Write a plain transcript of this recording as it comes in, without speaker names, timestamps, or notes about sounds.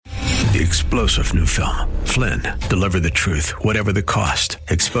The explosive new film, Flynn, deliver the truth, whatever the cost,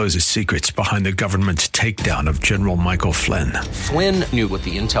 exposes secrets behind the government's takedown of General Michael Flynn. Flynn knew what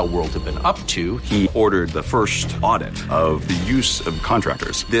the intel world had been up to. He ordered the first audit of the use of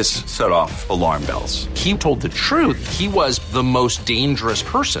contractors. This set off alarm bells. He told the truth. He was the most dangerous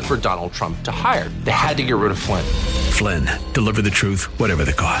person for Donald Trump to hire. They had to get rid of Flynn. Flynn, deliver the truth, whatever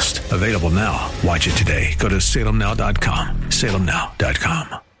the cost. Available now. Watch it today. Go to salemnow.com.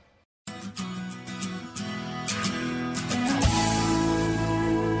 salemnow.com.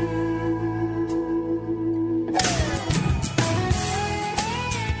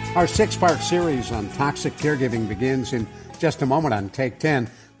 Our 6-part series on toxic caregiving begins in just a moment on Take 10.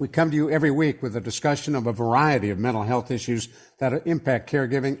 We come to you every week with a discussion of a variety of mental health issues that impact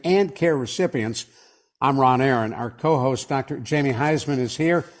caregiving and care recipients. I'm Ron Aaron. Our co-host, Dr. Jamie Heisman, is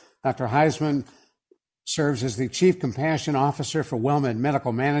here. Dr. Heisman serves as the Chief Compassion Officer for WellMed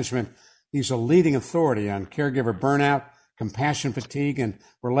Medical Management. He's a leading authority on caregiver burnout, compassion fatigue, and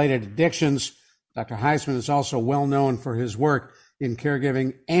related addictions. Dr. Heisman is also well known for his work in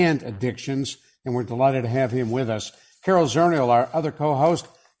caregiving and addictions, and we're delighted to have him with us. Carol Zernial, our other co-host,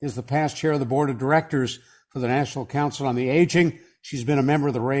 is the past chair of the board of directors for the National Council on the Aging. She's been a member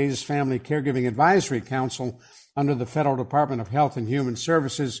of the Raise Family Caregiving Advisory Council under the Federal Department of Health and Human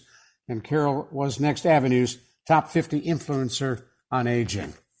Services, and Carol was Next Avenue's top 50 influencer on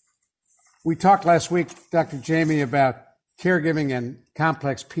aging. We talked last week, Dr. Jamie, about caregiving and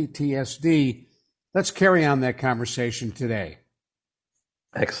complex PTSD. Let's carry on that conversation today.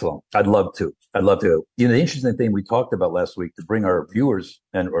 Excellent. I'd love to. You know, the interesting thing we talked about last week, to bring our viewers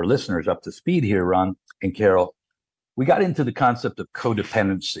and our listeners up to speed here, Ron and Carol, we got into the concept of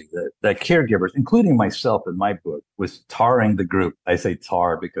codependency, that caregivers, including myself in my book, was tarring the group. I say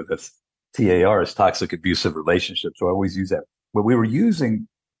tar because it's TAR, is toxic abusive relationships. So I always use that. But we were using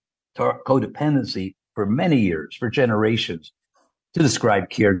codependency for many years, for generations, to describe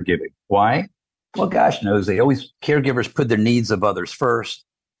caregiving. Why? Well, gosh knows, caregivers put their needs of others first.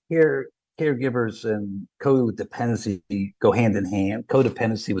 Caregivers and codependency go hand in hand.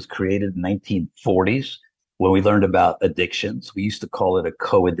 Codependency was created in the 1940s when we learned about addictions. We used to call it a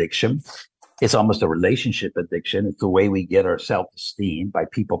co-addiction. It's almost a relationship addiction. It's the way we get our self-esteem by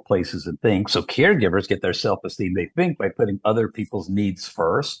people, places, and things. So caregivers get their self-esteem, they think, by putting other people's needs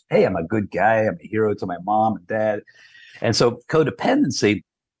first. Hey, I'm a good guy. I'm a hero to my mom and dad. And so codependency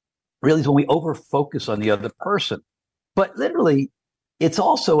really is when we over-focus on the other person. But literally, it's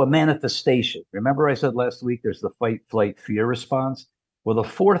also a manifestation. Remember I said last week, there's the fight, flight, fear response? Well, the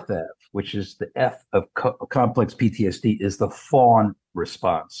fourth F, which is the F of complex PTSD, is the fawn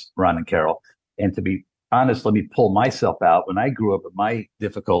response, Ron and Carol. And to be honest, let me pull myself out. When I grew up in my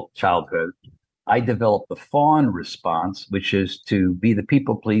difficult childhood, I developed the fawn response, which is to be the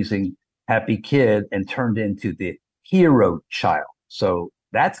people-pleasing, happy kid and turned into the hero child. So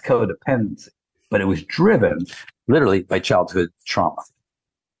that's codependency, but it was driven literally by childhood trauma.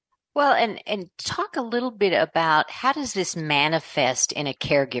 Well, and talk a little bit about how does this manifest in a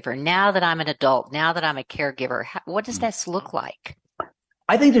caregiver? Now that I'm an adult, now that I'm a caregiver, what does this look like?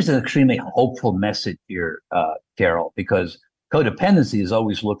 I think there's an extremely hopeful message here, Carol, because codependency has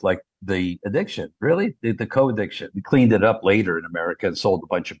always looked like the addiction, really, the co-addiction. We cleaned it up later in America and sold a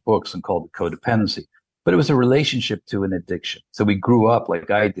bunch of books and called it codependency. But it was a relationship to an addiction. So we grew up like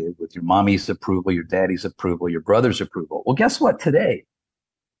I did with your mommy's approval, your daddy's approval, your brother's approval. Well, guess what? Today,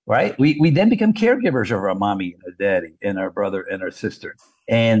 right? We then become caregivers of our mommy and our daddy and our brother and our sister.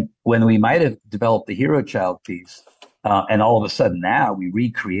 And when we might have developed the hero child piece, and all of a sudden now we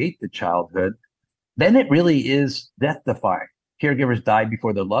recreate the childhood, then it really is death-defying. Caregivers die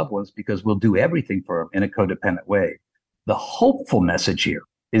before their loved ones because we'll do everything for them in a codependent way. The hopeful message here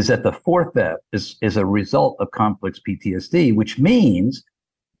is that the fourth F is a result of complex PTSD, which means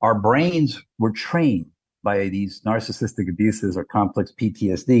our brains were trained by these narcissistic abuses or complex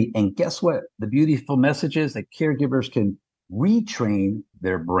PTSD. And guess what? The beautiful message is that caregivers can retrain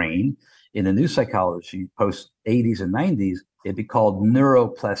their brain. In the new psychology, post 80s and 90s, it'd be called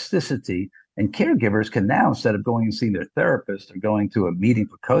neuroplasticity. And caregivers can now, instead of going and seeing their therapist or going to a meeting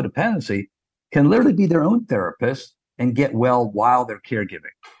for codependency, can literally be their own therapist and get well while they're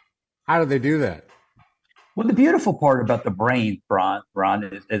caregiving. How do they do that? Well, the beautiful part about the brain, Ron,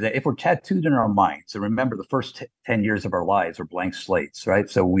 is that if we're tattooed in our minds, and remember the first 10 years of our lives are blank slates, right?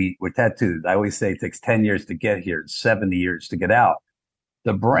 So we're tattooed. I always say it takes 10 years to get here, 70 years to get out.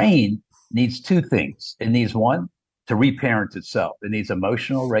 The brain needs two things. It needs one, to reparent itself. It needs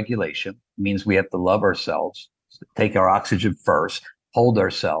emotional regulation. It means we have to love ourselves, take our oxygen first, hold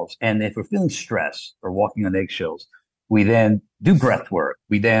ourselves. And if we're feeling stress or walking on eggshells, we then do breath work.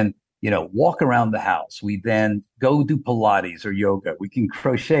 We then walk around the house. We then go do Pilates or yoga. We can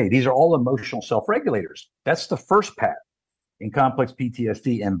crochet. These are all emotional self-regulators. That's the first path in complex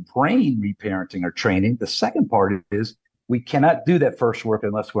PTSD and brain reparenting or training. The second part is we cannot do that first work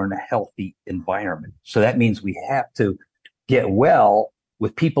unless we're in a healthy environment. So that means we have to get well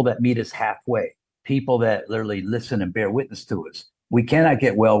with people that meet us halfway, people that literally listen and bear witness to us. We cannot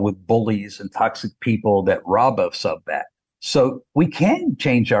get well with bullies and toxic people that rob us of that. So we can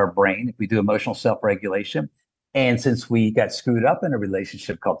change our brain if we do emotional self-regulation. And since we got screwed up in a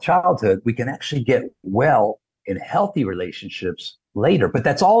relationship called childhood, we can actually get well in healthy relationships later. But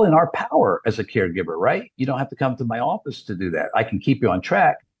that's all in our power as a caregiver, right? You don't have to come to my office to do that. I can keep you on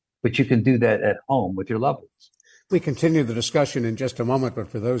track, but you can do that at home with your loved ones. We continue the discussion in just a moment, but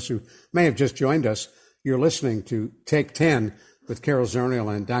for those who may have just joined us, you're listening to Take 10 with Carol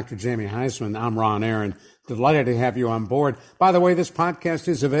Zernial and Dr. Jamie Heisman. I'm Ron Aaron. Delighted to have you on board. By the way, this podcast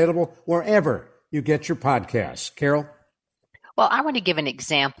is available wherever you get your podcasts. Carol? Well, I want to give an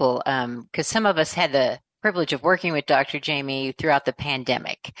example because some of us had the privilege of working with Dr. Jamie throughout the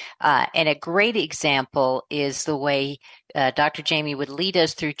pandemic. And a great example is the way Dr. Jamie would lead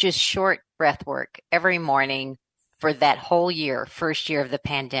us through just short breath work every morning for that whole year, first year of the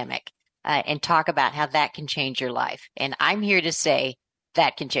pandemic, and talk about how that can change your life. And I'm here to say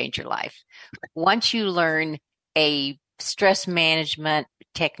that can change your life. Once you learn a stress management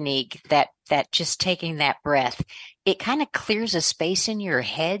technique that just taking that breath, it kind of clears a space in your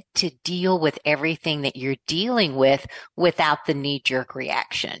head to deal with everything that you're dealing with without the knee-jerk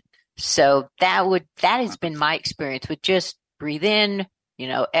reaction. So that has been my experience with just breathe in,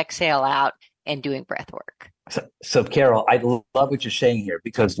 exhale out, and doing breath work. So Carol, I love what you're saying here,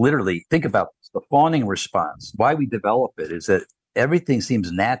 because literally think about this, the fawning response. Why we develop it is that everything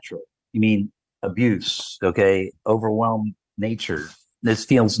seems natural. You mean abuse, okay, overwhelmed nature. This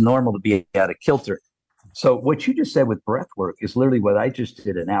feels normal to be out of kilter. So what you just said with breath work is literally what I just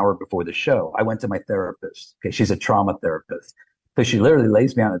did an hour before the show. I went to my therapist. Okay, she's a trauma therapist. So she literally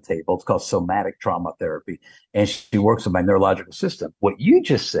lays me on a table. It's called somatic trauma therapy. And she works with my neurological system. What you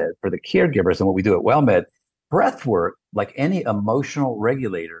just said for the caregivers and what we do at WellMed, breath work, like any emotional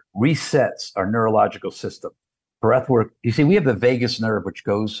regulator, resets our neurological system. Breath work, you see, we have the vagus nerve, which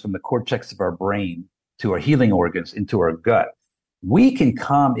goes from the cortex of our brain to our healing organs into our gut. We can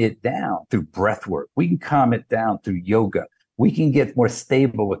calm it down through breath work. We can calm it down through yoga. We can get more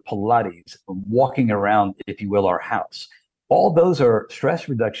stable with Pilates, walking around, if you will, our house. All those are stress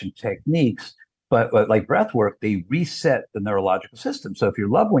reduction techniques, but like breath work, they reset the neurological system. So if your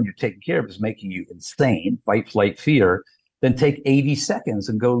loved one you're taking care of is making you insane, fight, flight, fear, then take 80 seconds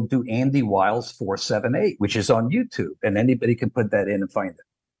and go do Andy Weil's 478, which is on YouTube. And anybody can put that in and find it.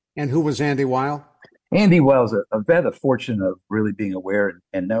 And who was Andy Weil? Andy Weil's I've had the fortune of really being aware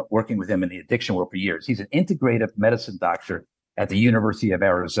and working with him in the addiction world for years. He's an integrative medicine doctor at the University of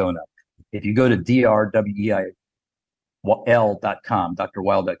Arizona. If you go to drweil.com,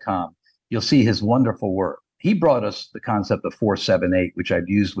 drweil.com, you'll see his wonderful work. He brought us the concept of 478, which I've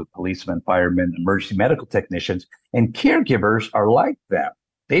used with policemen, firemen, emergency medical technicians, and caregivers are like that.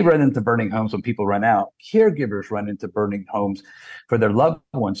 They run into burning homes when people run out. Caregivers run into burning homes for their loved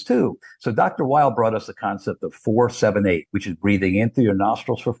ones too. So Dr. Weil brought us the concept of 478, which is breathing in through your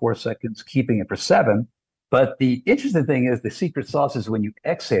nostrils for 4 seconds, keeping it for 7. But the interesting thing is the secret sauce is when you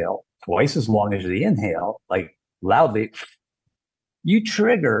exhale twice as long as you inhale, like loudly, you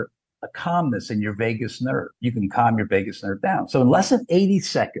trigger a calmness in your vagus nerve. You can calm your vagus nerve down. So in less than 80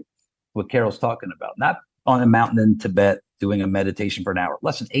 seconds, what Carol's talking about, not on a mountain in Tibet doing a meditation for an hour,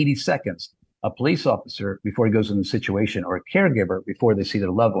 less than 80 seconds, a police officer, before he goes into a situation, or a caregiver, before they see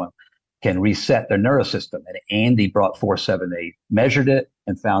their loved one, can reset their neurosystem. And Andy brought 478, measured it,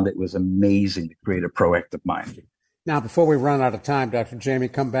 and found it was amazing to create a proactive mind. Now, before we run out of time, Dr. Jamie,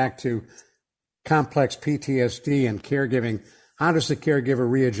 come back to complex PTSD and caregiving. How does the caregiver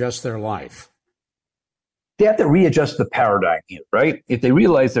readjust their life? They have to readjust the paradigm here, right? If they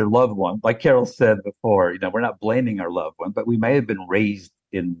realize their loved one, like Carol said before, we're not blaming our loved one, but we may have been raised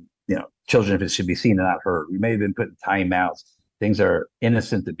in, children if it should be seen and not heard. We may have been put in timeouts. Things are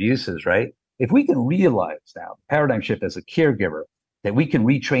innocent abuses, right? If we can realize now, paradigm shift as a caregiver, that we can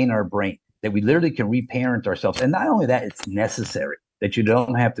retrain our brain, that we literally can reparent ourselves. And not only that, it's necessary, that you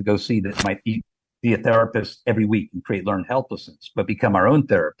don't have to go see that might be a therapist every week and create learned helplessness, but become our own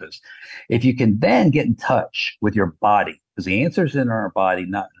therapist. If you can then get in touch with your body, because the answer's in our body,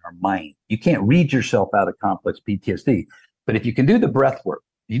 not in our mind. You can't read yourself out of complex PTSD. But if you can do the breath work,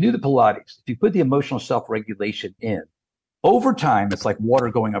 you do the Pilates, if you put the emotional self-regulation in, Over time, it's like water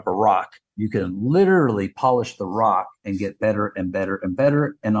going up a rock. You can literally polish the rock and get better and better and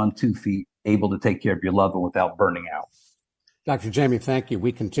better, and on 2 feet, able to take care of your loved one without burning out. Dr. Jamie, thank you.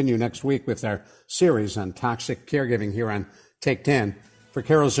 We continue next week with our series on toxic caregiving here on Take 10. For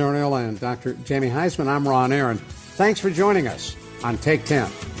Carol Zernial and Dr. Jamie Heisman, I'm Ron Aaron. Thanks for joining us on Take 10.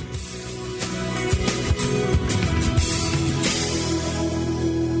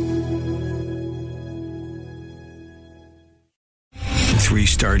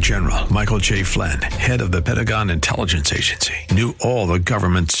 Three-star General Michael J. Flynn, head of the Pentagon Intelligence Agency, knew all the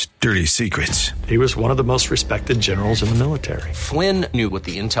government's dirty secrets. He was one of the most respected generals in the military. Flynn knew what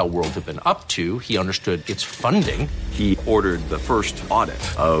the intel world had been up to. He understood its funding. He ordered the first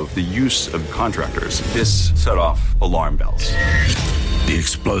audit of the use of contractors. This set off alarm bells. The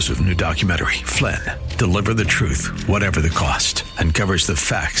explosive new documentary, Flynn, Deliver the Truth, Whatever the Cost, uncovers the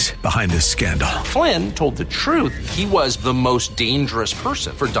facts behind this scandal. Flynn told the truth. He was the most dangerous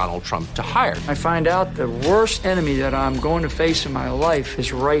person for Donald Trump to hire. I find out the worst enemy that I'm going to face in my life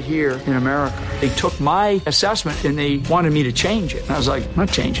is right here in America. They took my assessment and they wanted me to change it. And I was like, I'm not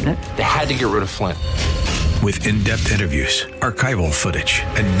changing it. They had to get rid of Flynn. With in-depth interviews, archival footage,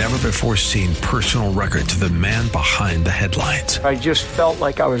 and never-before-seen personal records of the man behind the headlines. I just felt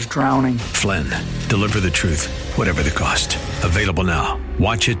like I was drowning. Flynn, Deliver the Truth, Whatever the Cost. Available now.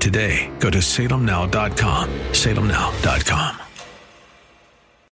 Watch it today. Go to salemnow.com. salemnow.com.